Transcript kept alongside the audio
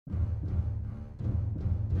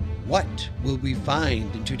What will we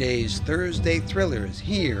find in today's Thursday Thrillers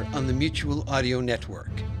here on the Mutual Audio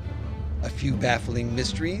Network? A few baffling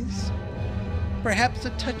mysteries? Perhaps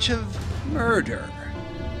a touch of murder?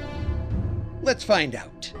 Let's find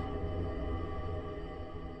out.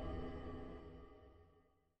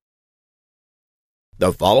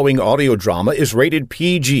 The following audio drama is rated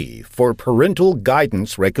PG for parental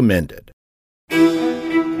guidance recommended.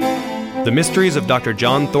 The Mysteries of Dr.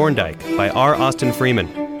 John Thorndyke by R. Austin Freeman.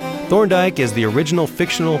 Thorndyke is the original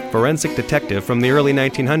fictional forensic detective from the early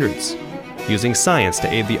 1900s, using science to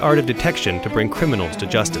aid the art of detection to bring criminals to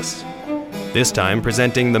justice. This time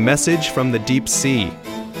presenting The Message from the Deep Sea,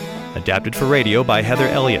 adapted for radio by Heather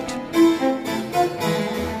Elliott.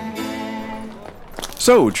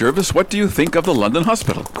 So, Jervis, what do you think of the London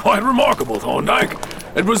hospital? Quite remarkable, Thorndyke.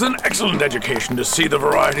 It was an excellent education to see the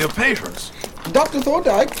variety of patients. Dr.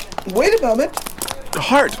 Thorndyke, wait a moment.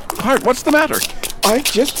 Hart, what's the matter? I've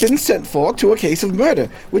just been sent for to a case of murder.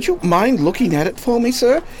 Would you mind looking at it for me,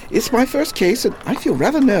 sir? It's my first case, and I feel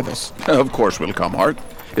rather nervous. Of course we'll come, Hart.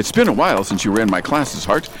 It's been a while since you were in my classes,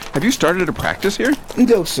 Hart. Have you started a practice here?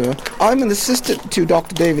 No, sir. I'm an assistant to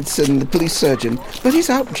Dr. Davidson, the police surgeon, but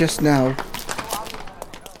he's out just now.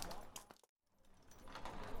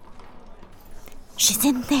 She's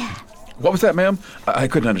in there. What was that, ma'am? I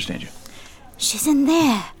couldn't understand you. She's in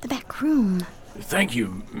there, the back room. Thank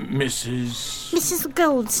you, Mrs. Mrs.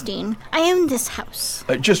 Goldstein, I own this house.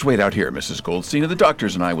 Just wait out here, Mrs. Goldstein, and the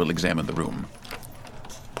doctors and I will examine the room.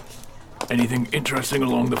 Anything interesting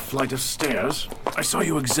along the flight of stairs? I saw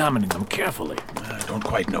you examining them carefully. I don't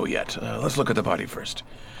quite know yet. Let's look at the body first.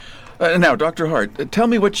 Now, Dr. Hart, tell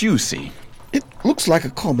me what you see. It looks like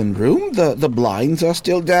a common room. The blinds are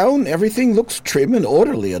still down. Everything looks trim and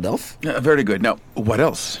orderly enough. Very good. Now, what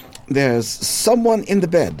else? There's someone in the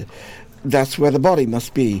bed. That's where the body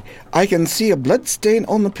must be. I can see a blood stain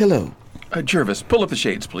on the pillow. Jervis, pull up the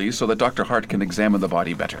shades, please, so that Dr. Hart can examine the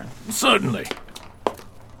body better. Certainly.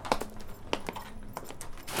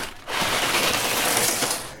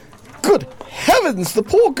 Good heavens, the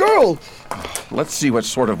poor girl! Let's see what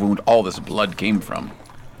sort of wound all this blood came from.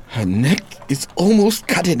 Her neck is almost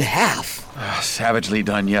cut in half. Savagely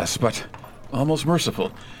done, yes, but almost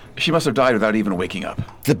merciful. She must have died without even waking up.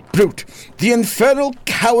 The brute! The infernal,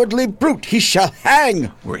 cowardly brute! He shall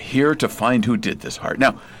hang! We're here to find who did this, Hart.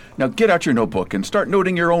 Now get out your notebook and start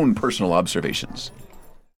noting your own personal observations.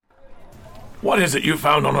 What is it you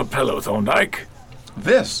found on a pillow, Thorndyke?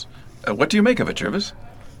 This. What do you make of it, Jervis?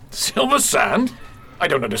 Silver sand? I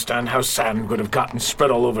don't understand how sand could have gotten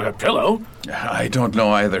spread all over her pillow. I don't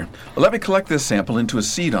know either. Let me collect this sample into a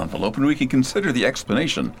seed envelope and we can consider the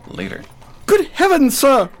explanation later. Good heavens,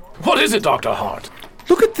 sir! What is it, Dr. Hart?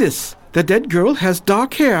 Look at this. The dead girl has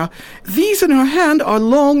dark hair. These in her hand are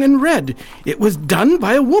long and red. It was done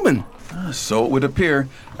by a woman. So it would appear.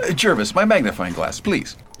 Jervis, my magnifying glass,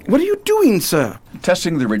 please. What are you doing, sir?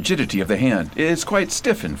 Testing the rigidity of the hand. It's quite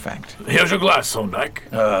stiff, in fact. Here's your glass, Thorndyke.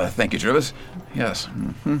 Thank you, Jervis. Yes.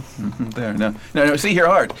 There. No, see here,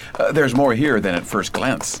 Hart. There's more here than at first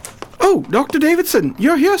glance. Oh, Dr. Davidson,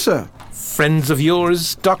 you're here, sir. Friends of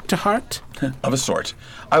yours, Dr. Hart? Of a sort.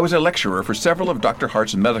 I was a lecturer for several of Dr.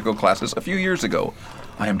 Hart's medical classes a few years ago.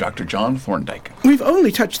 I am Dr. John Thorndyke. We've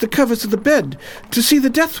only touched the covers of the bed to see the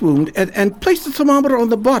death wound and placed the thermometer on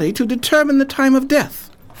the body to determine the time of death.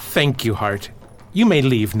 Thank you, Hart. You may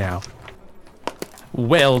leave now.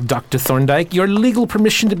 Well, Dr. Thorndyke, your legal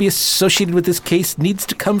permission to be associated with this case needs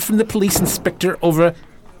to come from the police inspector over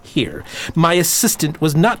here. My assistant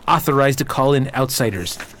was not authorized to call in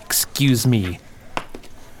outsiders. Excuse me.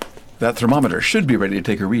 That thermometer should be ready to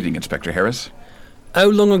take a reading, Inspector Harris. How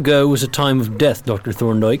long ago was the time of death, Dr.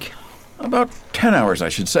 Thorndyke? About 10 hours, I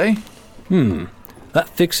should say. That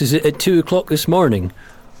fixes it at 2 o'clock this morning.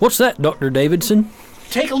 What's that, Dr. Davidson?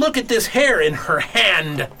 Take a look at this hair in her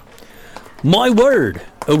hand. My word!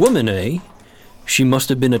 A woman, eh? She must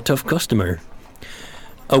have been a tough customer.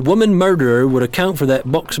 A woman murderer would account for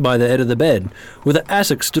that box by the head of the bed, with an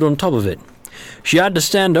hassock stood on top of it. She had to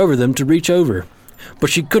stand over them to reach over, but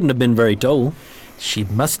she couldn't have been very tall. She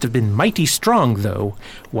must have been mighty strong, though.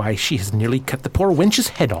 Why, she has nearly cut the poor wench's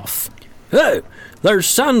head off. Oh, there's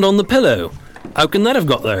sand on the pillow. How can that have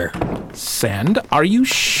got there? Sand? Are you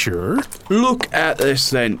sure? Look at this,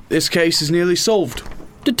 then. This case is nearly solved.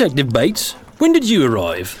 Detective Bates, when did you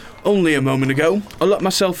arrive? Only a moment ago. I let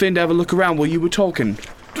myself in to have a look around while you were talking.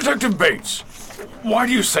 Detective Bates, why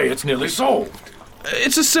do you say it's nearly solved?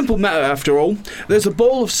 It's a simple matter, after all. There's a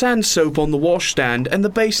bowl of sand soap on the washstand, and the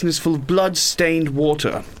basin is full of blood-stained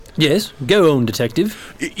water. Yes, go on,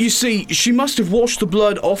 Detective. You see, she must have washed the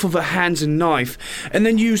blood off of her hands and knife, and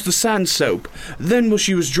then used the sand soap. Then while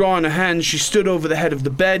she was drying her hands, she stood over the head of the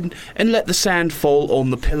bed and let the sand fall on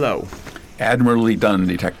the pillow. Admirably done,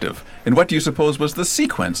 Detective. And what do you suppose was the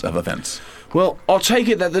sequence of events? Well, I'll take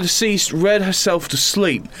it that the deceased read herself to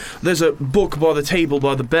sleep. There's a book by the table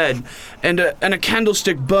by the bed, and a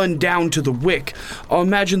candlestick burned down to the wick. I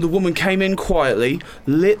imagine the woman came in quietly,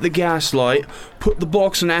 lit the gas light, put the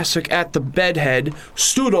box and hassock at the bed head,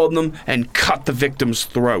 stood on them, and cut the victim's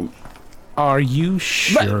throat. Are you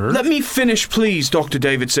sure? Let me finish, please, Dr.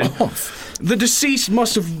 Davidson. The deceased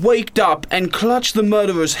must have waked up and clutched the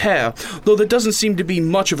murderer's hair, though there doesn't seem to be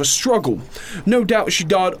much of a struggle. No doubt she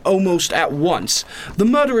died almost at once. The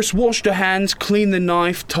murderess washed her hands, cleaned the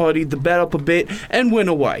knife, tidied the bed up a bit, and went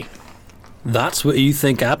away. That's what you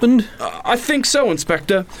think happened? I think so,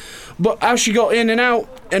 Inspector. But how she got in and out,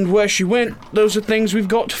 and where she went, those are things we've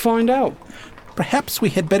got to find out. Perhaps we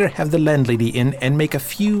had better have the landlady in and make a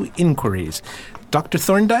few inquiries. Dr.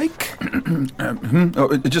 Thorndyke?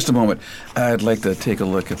 Oh, just a moment. I'd like to take a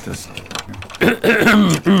look at this.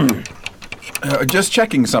 Just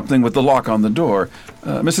checking something with the lock on the door.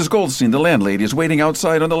 Mrs. Goldstein, the landlady, is waiting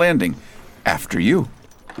outside on the landing. After you.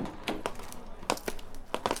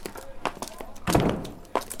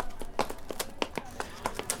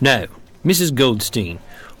 Now, Mrs. Goldstein,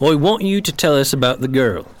 I want you to tell us about the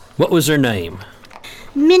girl. What was her name?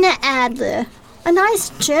 Minna Adler. A nice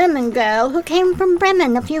German girl who came from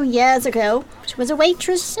Bremen a few years ago. She was a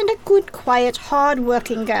waitress and a good, quiet,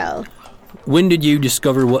 hard-working girl. When did you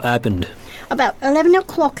discover what happened? About 11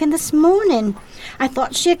 o'clock in this morning. I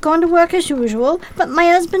thought she had gone to work as usual, but my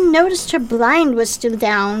husband noticed her blind was still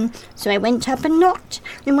down. So I went up and knocked,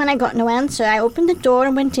 and when I got no answer, I opened the door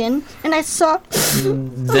and went in, and I saw...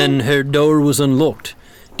 Then her door was unlocked.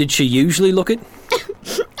 Did she usually lock it?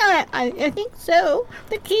 I think so.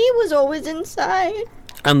 The key was always inside.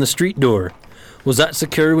 And the street door? Was that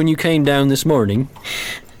secure when you came down this morning?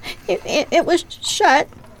 It was shut.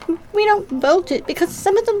 We don't bolt it because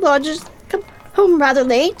some of the lodgers come home rather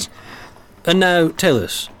late. And now, tell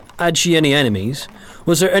us, had she any enemies?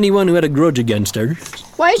 Was there anyone who had a grudge against her?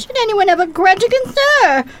 Why should anyone have a grudge against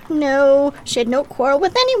her? No, she had no quarrel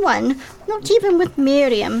with anyone. Not even with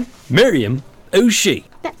Miriam. Miriam? Who's she?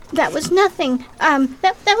 That was nothing.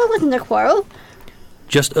 That wasn't a quarrel.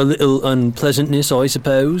 Just a little unpleasantness, I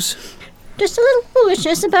suppose? Just a little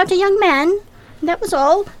foolishness about a young man. That was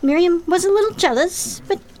all. Miriam was a little jealous,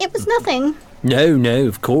 but it was nothing. No,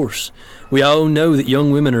 of course. We all know that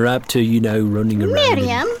young women are apt to, running around.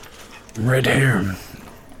 Miriam? Red hair.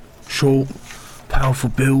 Short, powerful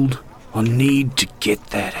build. I need to get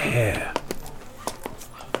that hair.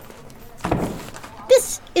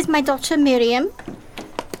 This is my daughter Miriam.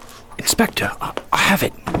 Inspector, I have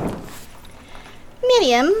it.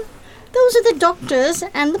 Miriam, those are the doctors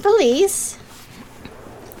and the police.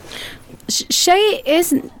 She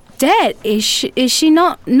isn't dead. Is she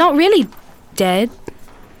not really dead?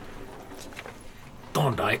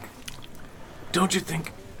 Thorndyke, don't you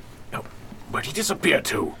think... Oh, where'd he disappear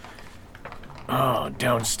to? Ah,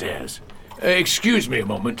 downstairs. Excuse me a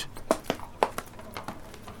moment.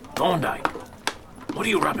 Thorndyke, what are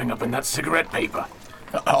you wrapping up in that cigarette paper?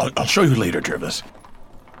 I'll show you later, Jervis.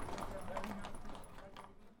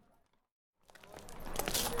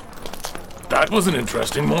 That was an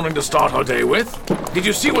interesting morning to start our day with. Did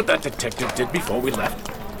you see what that detective did before we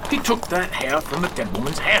left? He took that hair from the dead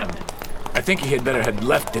woman's hand. I think he had better have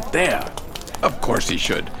left it there. Of course he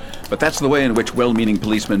should. But that's the way in which well-meaning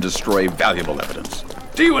policemen destroy valuable evidence.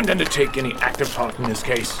 Do you intend to take any active part in this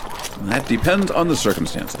case? That depends on the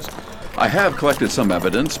circumstances. I have collected some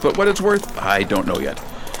evidence, but what it's worth, I don't know yet.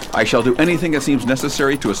 I shall do anything that seems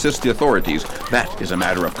necessary to assist the authorities. That is a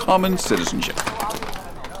matter of common citizenship.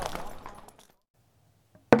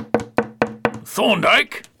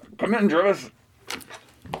 Thorndyke? Come in, Jervis.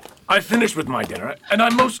 I finished with my dinner, and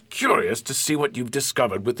I'm most curious to see what you've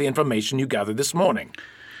discovered with the information you gathered this morning.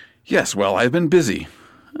 Yes, well, I've been busy.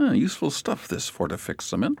 Useful stuff, this Fortifix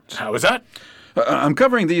cement. How is that? I'm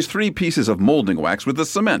covering these 3 pieces of molding wax with the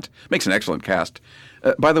cement. Makes an excellent cast.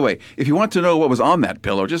 By the way, if you want to know what was on that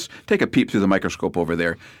pillow, just take a peep through the microscope over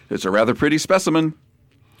there. It's a rather pretty specimen.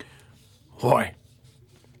 Why,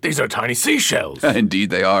 these are tiny seashells. Indeed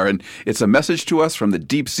they are, and it's a message to us from the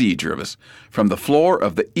deep sea, Jervis, from the floor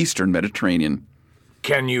of the eastern Mediterranean.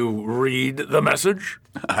 Can you read the message?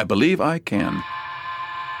 I believe I can.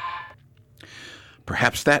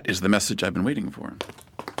 Perhaps that is the message I've been waiting for.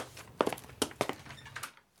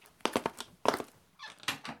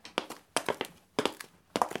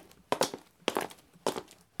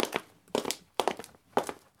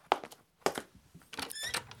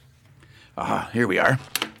 Here we are.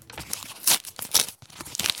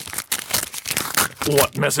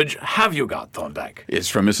 What message have you got, Thorndyke? It's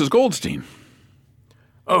from Mrs. Goldstein.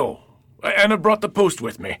 Oh, and I brought the post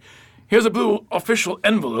with me. Here's a blue official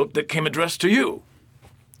envelope that came addressed to you.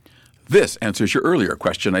 This answers your earlier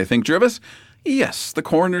question, I think, Jervis. Yes, the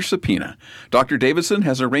coroner's subpoena. Dr. Davidson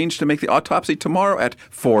has arranged to make the autopsy tomorrow at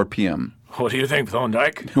 4 p.m. What do you think,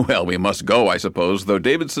 Thorndyke? Well, we must go, I suppose, though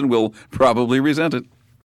Davidson will probably resent it.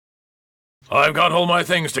 I've got all my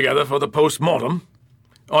things together for the post-mortem.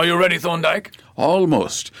 Are you ready, Thorndyke?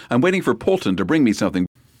 Almost. I'm waiting for Polton to bring me something.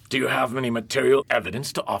 Do you have any material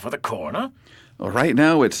evidence to offer the coroner? Well, right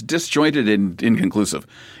now, it's disjointed and inconclusive.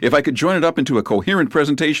 If I could join it up into a coherent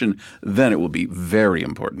presentation, then it will be very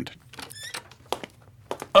important.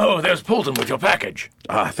 Oh, there's Polton with your package.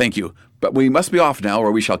 Thank you. But we must be off now,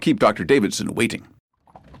 or we shall keep Dr. Davidson waiting.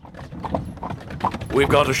 We've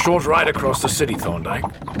got a short ride across the city, Thorndyke.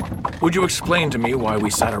 Would you explain to me why we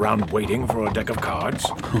sat around waiting for a deck of cards?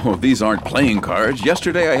 Oh, these aren't playing cards.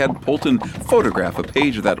 Yesterday I had Polton photograph a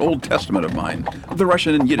page of that Old Testament of mine, the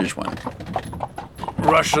Russian and Yiddish one.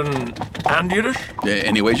 Russian and Yiddish?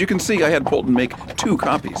 Anyways, you can see I had Polton make 2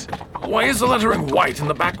 copies. Why is the lettering white and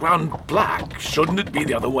the background black? Shouldn't it be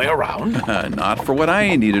the other way around? Not for what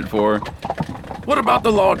I need it for. What about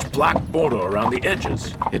the large black border around the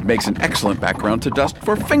edges? It makes an excellent background to dust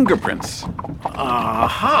for fingerprints.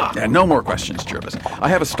 Aha! No more questions, Jervis. I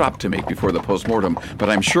have a stop to make before the postmortem, but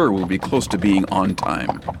I'm sure we'll be close to being on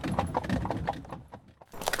time.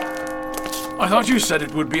 I thought you said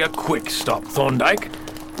it would be a quick stop, Thorndyke.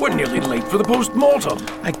 We're nearly late for the post-mortem.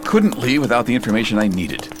 I couldn't leave without the information I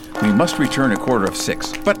needed. We must return at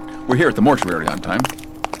 5:15, but we're here at the mortuary on time.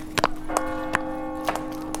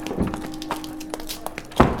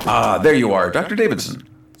 There you are, Dr. Davidson.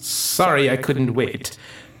 Sorry I couldn't wait,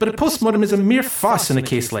 but a postmortem is a mere farce in a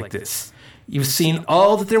case like this. You've seen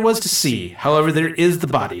all that there was to see. However, there is the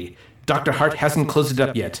body. Dr. Hart hasn't closed it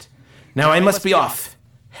up yet. Now I must be off.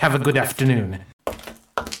 Have a good afternoon.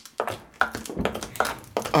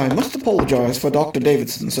 I must apologize for Dr.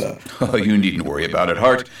 Davidson, sir. Oh, you needn't worry about it,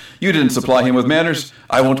 Hart. You didn't supply him with manners.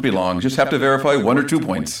 I won't be long. Just have to verify 1 or 2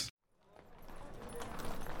 points.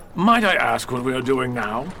 Might I ask what we are doing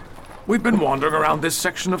now? We've been wandering around this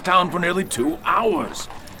section of town for nearly 2 hours.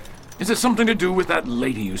 Is it something to do with that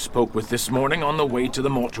lady you spoke with this morning on the way to the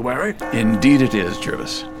mortuary? Indeed it is,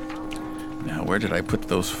 Jervis. Now, where did I put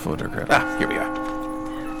those photographs? Here we are.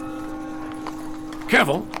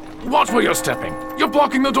 Careful. Watch where you're stepping. You're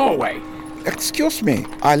blocking the doorway. Excuse me,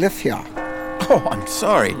 I live here. Oh, I'm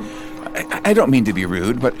sorry. I don't mean to be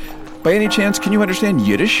rude, but by any chance, can you understand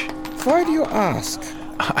Yiddish? Why do you ask?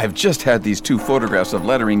 I've just had these 2 photographs of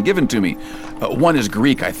lettering given to me. One is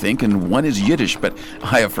Greek, I think, and one is Yiddish, but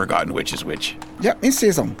I have forgotten which is which. Let me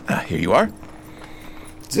see them. Here you are.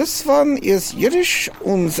 This one is Yiddish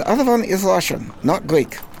and the other one is Russian, not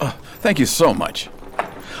Greek. Thank you so much.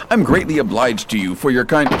 I'm greatly obliged to you for your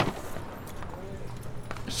kind...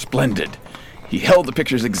 Splendid. He held the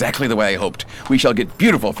pictures exactly the way I hoped. We shall get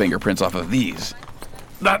beautiful fingerprints off of these.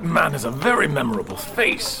 That man has a very memorable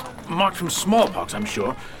face. Marked from smallpox, I'm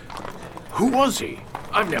sure. Who was he?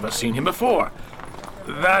 I've never seen him before.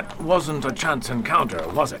 That wasn't a chance encounter,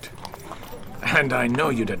 was it? And I know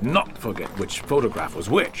you did not forget which photograph was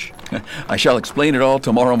which. I shall explain it all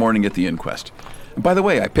tomorrow morning at the inquest. By the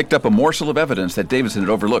way, I picked up a morsel of evidence that Davidson had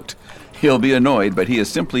overlooked. He'll be annoyed, but he is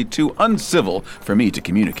simply too uncivil for me to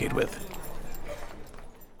communicate with.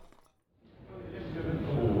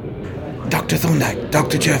 Dr. Thorndyke,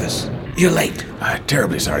 Dr. Jervis, you're late.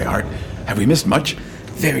 Terribly sorry, Hart. Have we missed much?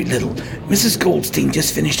 Very little. Mrs. Goldstein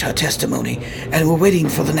just finished her testimony, and we're waiting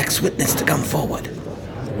for the next witness to come forward.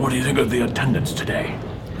 What do you think of the attendance today?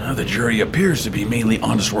 The jury appears to be mainly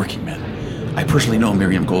honest working men. I personally know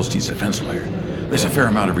Miriam Goldstein's defense lawyer. There's a fair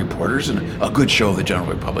amount of reporters and a good show of the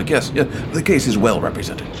general public. Yes, the case is well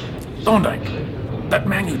represented. Thorndyke, that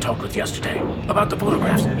man you talked with yesterday about the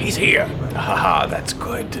photographs, he's here. That's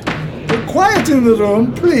good. Quiet in the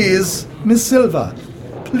room, please. Miss Silva,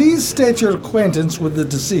 please state your acquaintance with the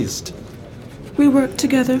deceased. We worked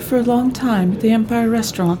together for a long time at the Empire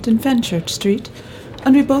Restaurant in Fenchurch Street,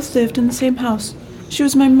 and we both lived in the same house. She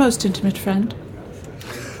was my most intimate friend.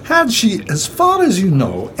 Had she, as far as you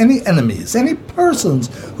know, any enemies, any persons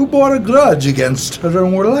who bore a grudge against her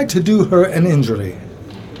and were like to do her an injury?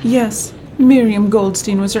 Yes, Miriam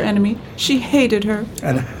Goldstein was her enemy. She hated her.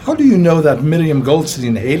 And how do you know that Miriam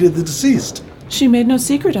Goldstein hated the deceased? She made no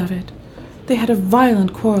secret of it. They had a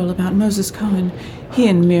violent quarrel about Moses Cohen. He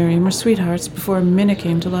and Miriam were sweethearts before Minna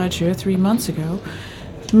came to lodge here 3 months ago.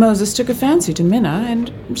 Moses took a fancy to Minna,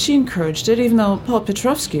 and she encouraged it, even though Paul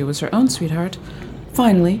Petrovsky was her own sweetheart.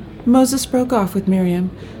 Finally, Moses broke off with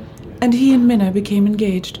Miriam, and he and Minna became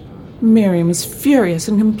engaged. Miriam was furious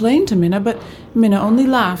and complained to Minna, but Minna only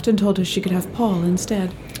laughed and told her she could have Paul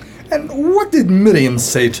instead. And what did Miriam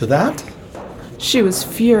say to that? She was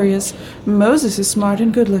furious. Moses is smart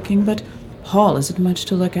and good-looking, but Paul isn't much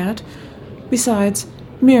to look at. Besides,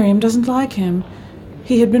 Miriam doesn't like him.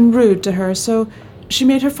 He had been rude to her, so she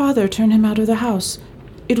made her father turn him out of the house.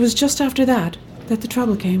 It was just after that the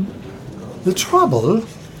trouble came. The trouble?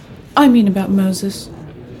 I mean about Moses.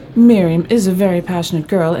 Miriam is a very passionate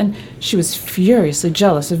girl, and she was furiously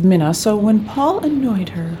jealous of Minna, so when Paul annoyed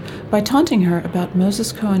her by taunting her about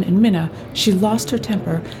Moses Cohen and Minna, she lost her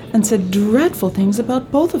temper and said dreadful things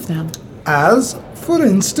about both of them. As, for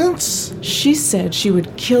instance? She said she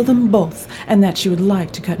would kill them both, and that she would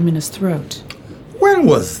like to cut Minna's throat. When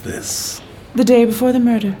was this? The day before the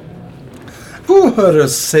murder. Who heard her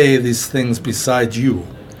say these things beside you?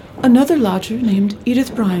 Another lodger named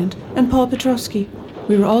Edith Bryant and Paul Petrovsky.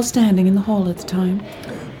 We were all standing in the hall at the time.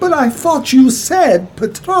 But I thought you said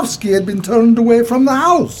Petrovsky had been turned away from the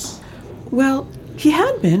house. Well, he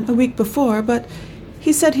had been a week before, but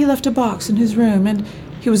he said he left a box in his room and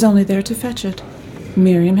he was only there to fetch it.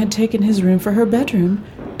 Miriam had taken his room for her bedroom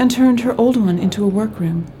and turned her old one into a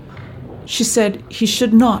workroom. She said he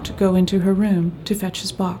should not go into her room to fetch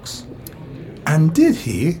his box. And did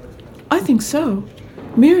he? I think so.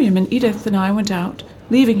 Miriam and Edith and I went out,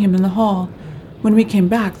 leaving him in the hall. When we came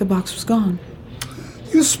back, the box was gone.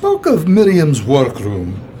 You spoke of Miriam's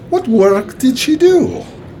workroom. What work did she do?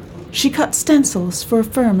 She cut stencils for a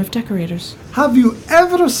firm of decorators. Have you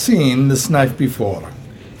ever seen this knife before?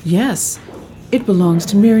 Yes. It belongs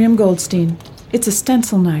to Miriam Goldstein. It's a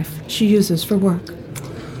stencil knife she uses for work.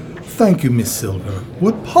 Thank you, Miss Silver.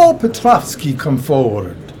 Would Paul Petrovsky come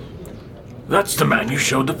forward? That's the man you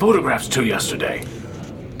showed the photographs to yesterday.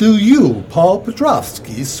 Do you, Paul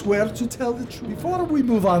Petrovsky, swear to tell the truth? Before we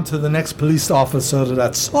move on to the next police officer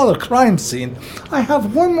that saw the crime scene, I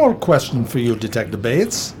have one more question for you, Detective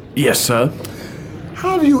Bates. Yes, sir.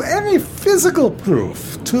 Have you any physical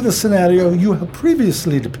proof to the scenario you have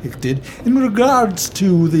previously depicted in regards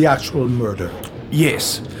to the actual murder?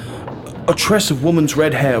 Yes. A tress of woman's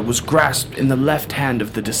red hair was grasped in the left hand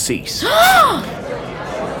of the deceased.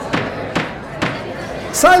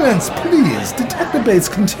 Silence, please. Detective Bates,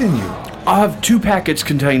 continue. I have 2 packets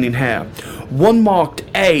containing hair. One marked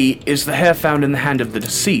A is the hair found in the hand of the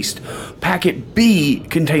deceased. Packet B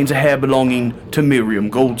contains a hair belonging to Miriam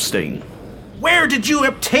Goldstein. Where did you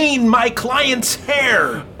obtain my client's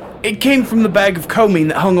hair? It came from the bag of combing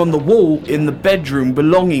that hung on the wall in the bedroom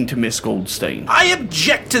belonging to Miss Goldstein. I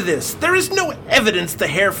object to this. There is no evidence the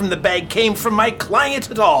hair from the bag came from my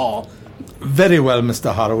client at all. Very well,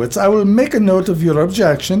 Mr. Horowitz. I will make a note of your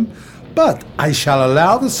objection, but I shall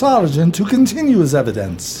allow the sergeant to continue his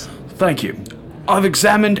evidence. Thank you. I've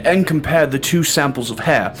examined and compared the 2 samples of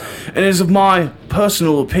hair, and it is of my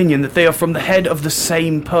personal opinion that they are from the head of the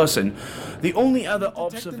same person. The only other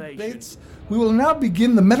observation... Bates, we will now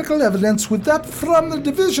begin the medical evidence with that from the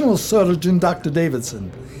divisional surgeon, Dr.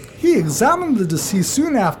 Davidson. He examined the deceased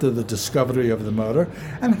soon after the discovery of the murder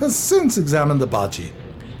and has since examined the body.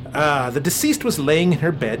 The deceased was laying in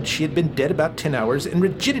her bed. She had been dead about 10 hours, and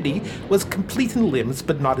rigidity was complete in the limbs,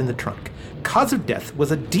 but not in the trunk. Cause of death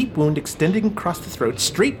was a deep wound extending across the throat,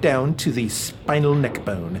 straight down to the spinal neck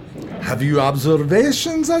bone. Have you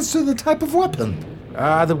observations as to the type of weapon?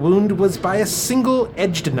 The wound was by a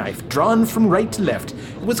single-edged knife, drawn from right to left.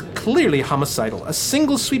 It was clearly homicidal, a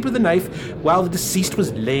single sweep of the knife while the deceased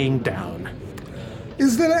was laying down.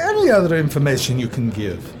 Is there any other information you can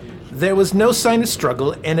give? There was no sign of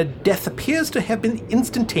struggle, and a death appears to have been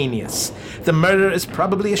instantaneous. The murderer is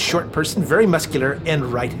probably a short person, very muscular, and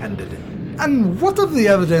right-handed. And what of the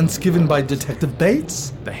evidence given by Detective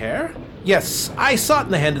Bates? The hair? Yes, I saw it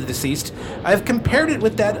in the hand of the deceased. I have compared it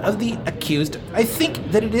with that of the accused. I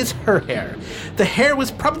think that it is her hair. The hair was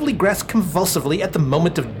probably grasped convulsively at the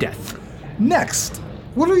moment of death. Next,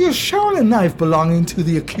 were you shown a knife belonging to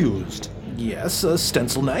the accused? Yes, a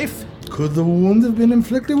stencil knife. Could the wound have been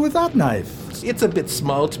inflicted with that knife? It's a bit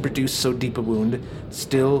small to produce so deep a wound.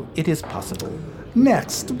 Still, it is possible.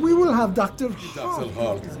 Next, we will have Dr.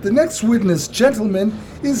 Hart. The next witness, gentlemen,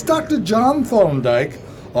 is Dr. John Thorndyke.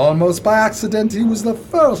 Almost by accident, he was the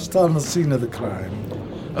first on the scene of the crime.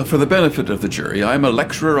 For the benefit of the jury, I am a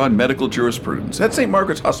lecturer on medical jurisprudence at St.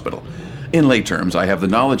 Margaret's Hospital. In lay terms, I have the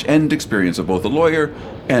knowledge and experience of both a lawyer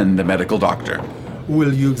and a medical doctor.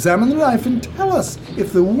 Will you examine the knife and tell us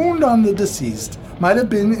if the wound on the deceased might have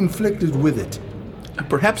been inflicted with it?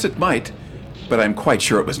 Perhaps it might, but I'm quite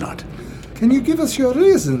sure it was not. Can you give us your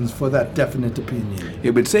reasons for that definite opinion?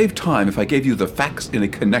 It would save time if I gave you the facts in a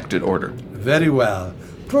connected order. Very well.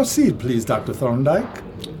 Proceed, please, Dr. Thorndyke.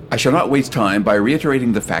 I shall not waste time by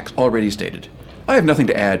reiterating the facts already stated. I have nothing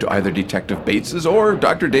to add to either Detective Bates's or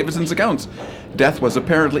Dr. Davidson's accounts. Death was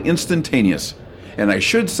apparently instantaneous, and I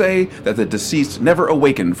should say that the deceased never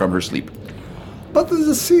awakened from her sleep. But the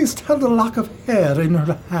deceased held a lock of hair in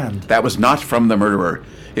her hand. That was not from the murderer.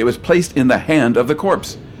 It was placed in the hand of the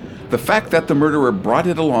corpse. The fact that the murderer brought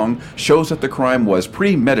it along shows that the crime was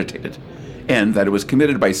premeditated, and that it was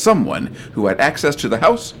committed by someone who had access to the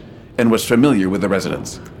house and was familiar with the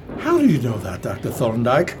residence. How do you know that, Dr.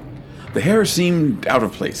 Thorndyke? The hair seemed out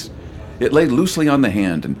of place. It lay loosely on the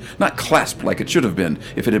hand and not clasped like it should have been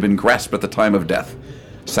if it had been grasped at the time of death.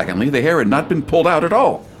 Secondly, the hair had not been pulled out at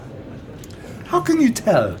all. How can you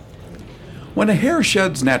tell? When a hair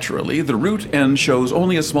sheds naturally, the root end shows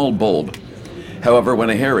only a small bulb. However, when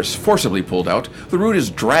a hair is forcibly pulled out, the root is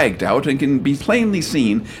dragged out and can be plainly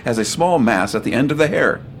seen as a small mass at the end of the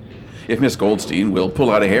hair. If Miss Goldstein will pull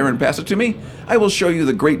out a hair and pass it to me, I will show you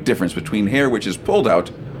the great difference between hair which is pulled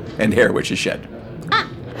out and hair which is shed.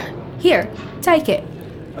 Here, take it.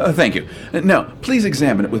 Thank you. Now, please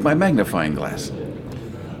examine it with my magnifying glass.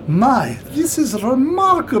 My, this is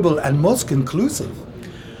remarkable and most conclusive.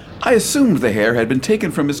 I assumed the hair had been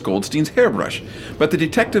taken from Miss Goldstein's hairbrush, but the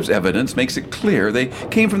detective's evidence makes it clear they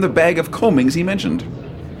came from the bag of combings he mentioned.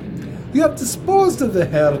 You have disposed of the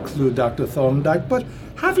hair clue, Dr. Thorndyke, but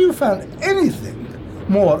have you found anything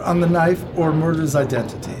more on the knife or murderer's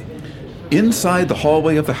identity? Inside the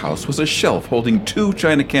hallway of the house was a shelf holding 2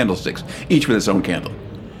 china candlesticks, each with its own candle.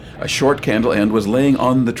 A short candle end was laying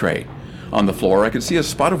on the tray. On the floor I could see a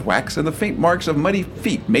spot of wax and the faint marks of muddy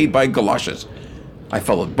feet made by galoshes. I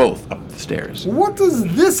followed both up the stairs. What does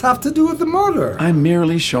this have to do with the murder? I'm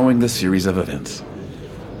merely showing the series of events.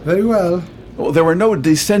 Very well. Well, there were no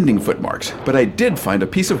descending footmarks, but I did find a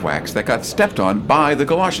piece of wax that got stepped on by the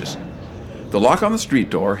galoshes. The lock on the street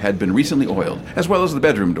door had been recently oiled, as well as the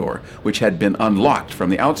bedroom door, which had been unlocked from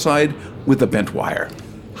the outside with a bent wire.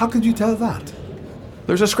 How could you tell that?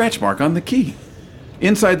 There's a scratch mark on the key.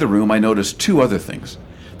 Inside the room, I noticed 2 other things.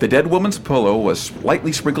 The dead woman's pillow was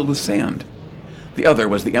slightly sprinkled with sand. The other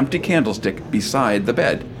was the empty candlestick beside the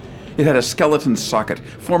bed. It had a skeleton socket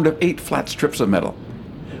formed of 8 flat strips of metal.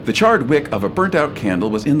 The charred wick of a burnt-out candle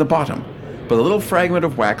was in the bottom, but a little fragment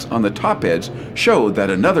of wax on the top edge showed that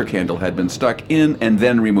another candle had been stuck in and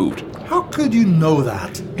then removed. How could you know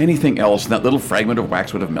that? Anything else in that little fragment of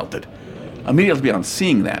wax would have melted. Immediately on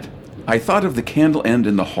seeing that, I thought of the candle end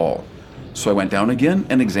in the hall, so I went down again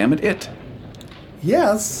and examined it.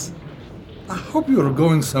 Yes. I hope you're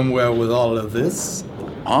going somewhere with all of this.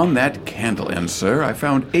 On that candle end, sir, I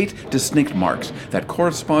found 8 distinct marks that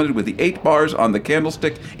corresponded with the 8 bars on the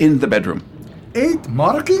candlestick in the bedroom. 8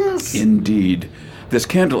 markings? Indeed. This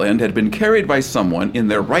candle end had been carried by someone in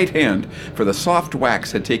their right hand, for the soft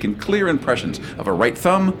wax had taken clear impressions of a right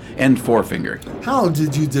thumb and forefinger. How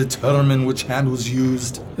did you determine which hand was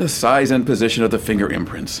used? The size and position of the finger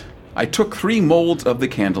imprints. I took 3 molds of the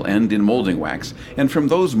candle end in molding wax, and from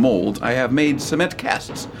those molds I have made cement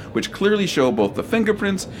casts, which clearly show both the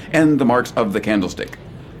fingerprints and the marks of the candlestick.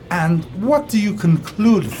 And what do you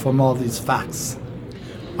conclude from all these facts?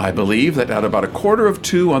 I believe that at about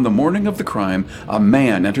 1:45 on the morning of the crime, a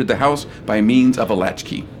man entered the house by means of a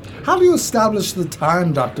latchkey. How do you establish the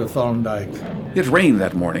time, Dr. Thorndyke? It rained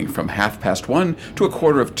that morning from 1:30 to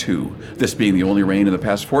 1:45, this being the only rain in the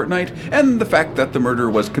past fortnight, and the fact that the murder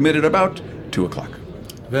was committed about 2 o'clock.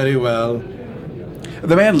 Very well.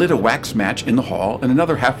 The man lit a wax match in the hall and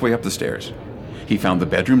another halfway up the stairs. He found the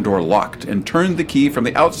bedroom door locked and turned the key from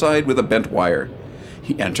the outside with a bent wire.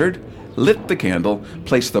 He entered, lit the candle,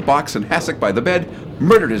 placed the box and hassock by the bed,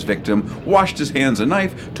 murdered his victim, washed his hands and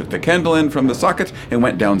knife, took the candle end from the socket, and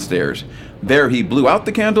went downstairs. There he blew out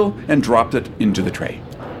the candle and dropped it into the tray.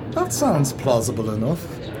 That sounds plausible enough.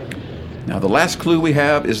 Now the last clue we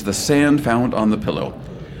have is the sand found on the pillow.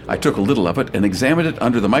 I took a little of it and examined it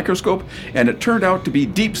under the microscope, and it turned out to be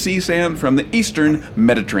deep-sea sand from the eastern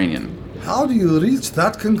Mediterranean. How do you reach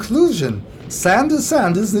that conclusion? Sand is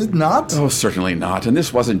sand, is it not? Oh, certainly not. And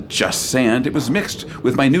this wasn't just sand. It was mixed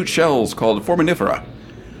with minute shells called foraminifera.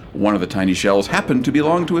 One of the tiny shells happened to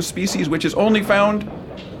belong to a species which is only found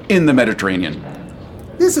in the Mediterranean.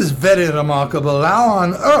 This is very remarkable. How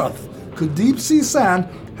on earth could deep-sea sand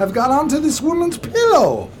have got onto this woman's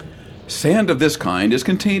pillow? Sand of this kind is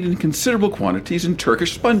contained in considerable quantities in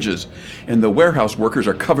Turkish sponges, and the warehouse workers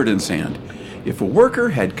are covered in sand. If a worker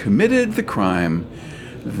had committed the crime,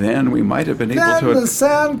 then we might have been able to... Then the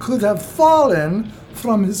sand could have fallen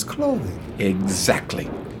from his clothing. Exactly.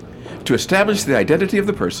 To establish the identity of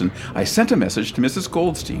the person, I sent a message to Mrs.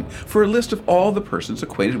 Goldstein for a list of all the persons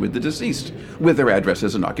acquainted with the deceased, with their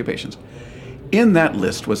addresses and occupations. In that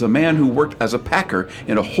list was a man who worked as a packer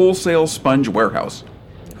in a wholesale sponge warehouse.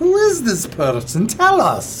 Who is this person? Tell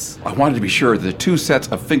us. I wanted to be sure that the 2 sets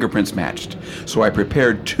of fingerprints matched, so I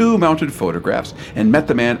prepared 2 mounted photographs and met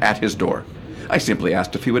the man at his door. I simply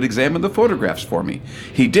asked if he would examine the photographs for me.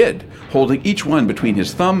 He did, holding each one between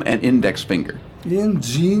his thumb and index finger.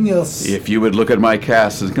 Ingenious. If you would look at my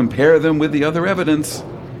casts and compare them with the other evidence.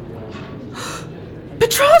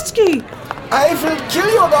 Petrovsky! I will kill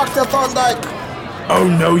you, Dr. Thorndyke. Oh,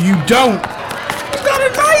 no, you don't. You got a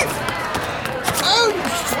knife! Oh,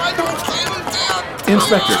 try to kill him.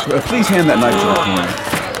 Inspector, please hand that knife to the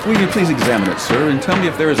coroner. Will you please examine it, sir, and tell me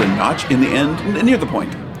if there is a notch in the end, near the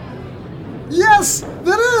point? Yes,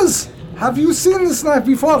 there is. Have you seen this knife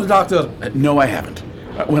before, Doctor? No, I haven't.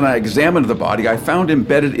 When I examined the body, I found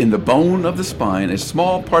embedded in the bone of the spine a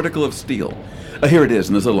small particle of steel. Here it is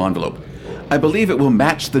in this little envelope. I believe it will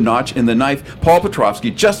match the notch in the knife Paul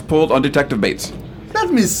Petrovsky just pulled on Detective Bates.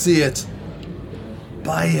 Let me see it.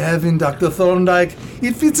 By heaven, Dr. Thorndyke,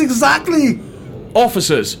 it fits exactly.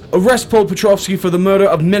 Officers, arrest Paul Petrovsky for the murder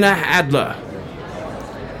of Minna Adler.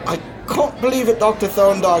 I can't believe it, Dr.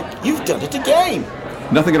 Thorndyke. You've done it again.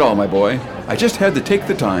 Nothing at all, my boy. I just had to take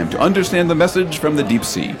the time to understand the message from the deep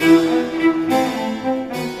sea.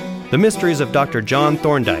 The Mysteries of Dr. John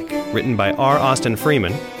Thorndyke, written by R. Austin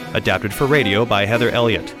Freeman, adapted for radio by Heather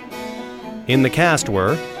Elliott. In the cast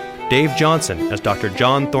were Dave Johnson as Dr.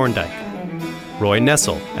 John Thorndyke, Roy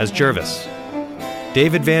Nessel as Jervis,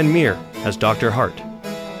 David Van Meer as Dr. Hart,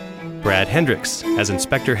 Brad Hendricks as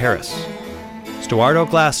Inspector Harris, Stuardo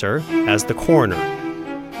Glasser as the coroner,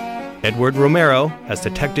 Edward Romero as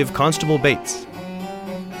Detective Constable Bates,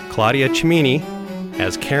 Claudia Cimini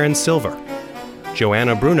as Karen Silver,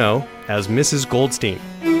 Joanna Bruno as Mrs. Goldstein.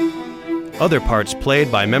 Other parts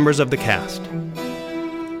played by members of the cast.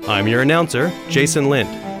 I'm your announcer, Jason Lind.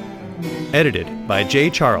 Edited by Jay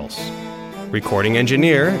Charles. Recording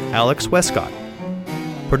engineer, Alex Westcott.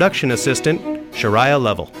 Production assistant, Shariah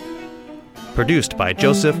Level. Produced by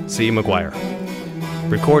Joseph C. McGuire.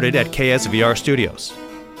 Recorded at KSVR Studios.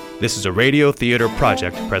 This is a Radio Theater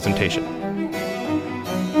Project presentation.